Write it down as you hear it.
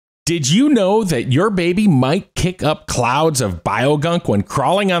Did you know that your baby might kick up clouds of bio-gunk when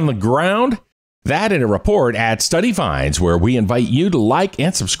crawling on the ground? That in a report at Study Finds, where we invite you to like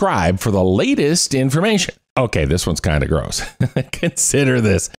and subscribe for the latest information. Okay, this one's kind of gross. Consider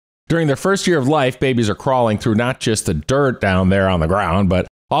this. During their first year of life, babies are crawling through not just the dirt down there on the ground, but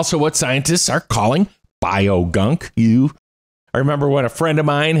also what scientists are calling bio-gunk. I remember when a friend of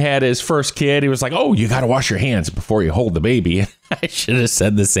mine had his first kid, he was like, oh, you got to wash your hands before you hold the baby. I should have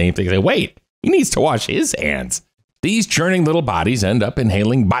said the same thing. Like, wait, he needs to wash his hands. These churning little bodies end up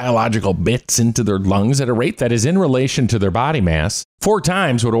inhaling biological bits into their lungs at a rate that is in relation to their body mass 4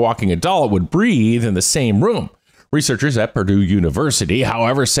 times what a walking adult would breathe in the same room. Researchers at Purdue University,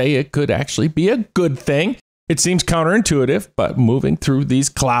 however, say it could actually be a good thing. It seems counterintuitive, but moving through these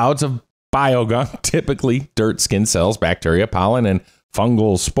clouds of bio-gunk, typically dirt, skin cells, bacteria, pollen, and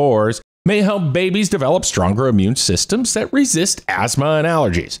fungal spores, may help babies develop stronger immune systems that resist asthma and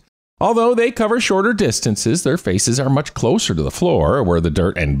allergies. Although they cover shorter distances, their faces are much closer to the floor, where the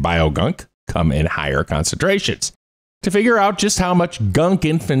dirt and bio-gunk come in higher concentrations. To figure out just how much gunk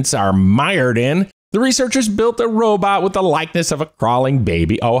infants are mired in, the researchers built a robot with the likeness of a crawling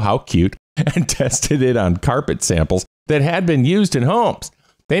baby, oh how cute, and tested it on carpet samples that had been used in homes.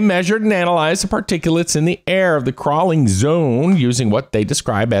 They measured and analyzed the particulates in the air of the crawling zone using what they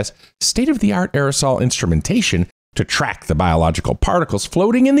describe as state-of-the-art aerosol instrumentation to track the biological particles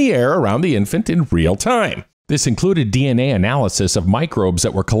floating in the air around the infant in real time. This included DNA analysis of microbes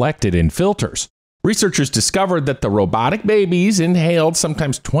that were collected in filters. Researchers discovered that the robotic babies inhaled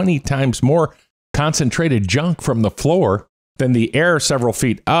sometimes 20 times more concentrated junk from the floor than the air several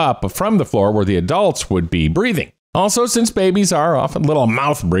feet up from the floor where the adults would be breathing. Also, since babies are often little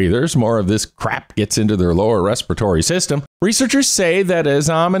mouth breathers, more of this crap gets into their lower respiratory system. Researchers say that as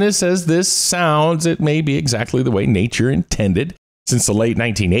ominous as this sounds, it may be exactly the way nature intended. Since the late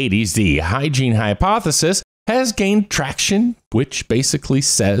 1980s, the hygiene hypothesis has gained traction, which basically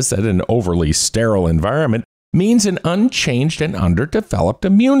says that an overly sterile environment means an unchanged and underdeveloped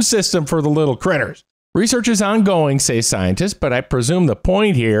immune system for the little critters. Research is ongoing, say scientists, but I presume the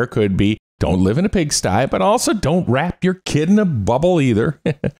point here could be don't live in a pigsty, but also don't wrap your kid in a bubble either.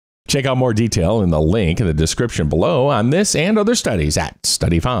 Check out more detail in the link in the description below on this and other studies at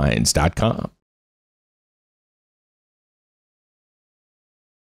studyfinds.com.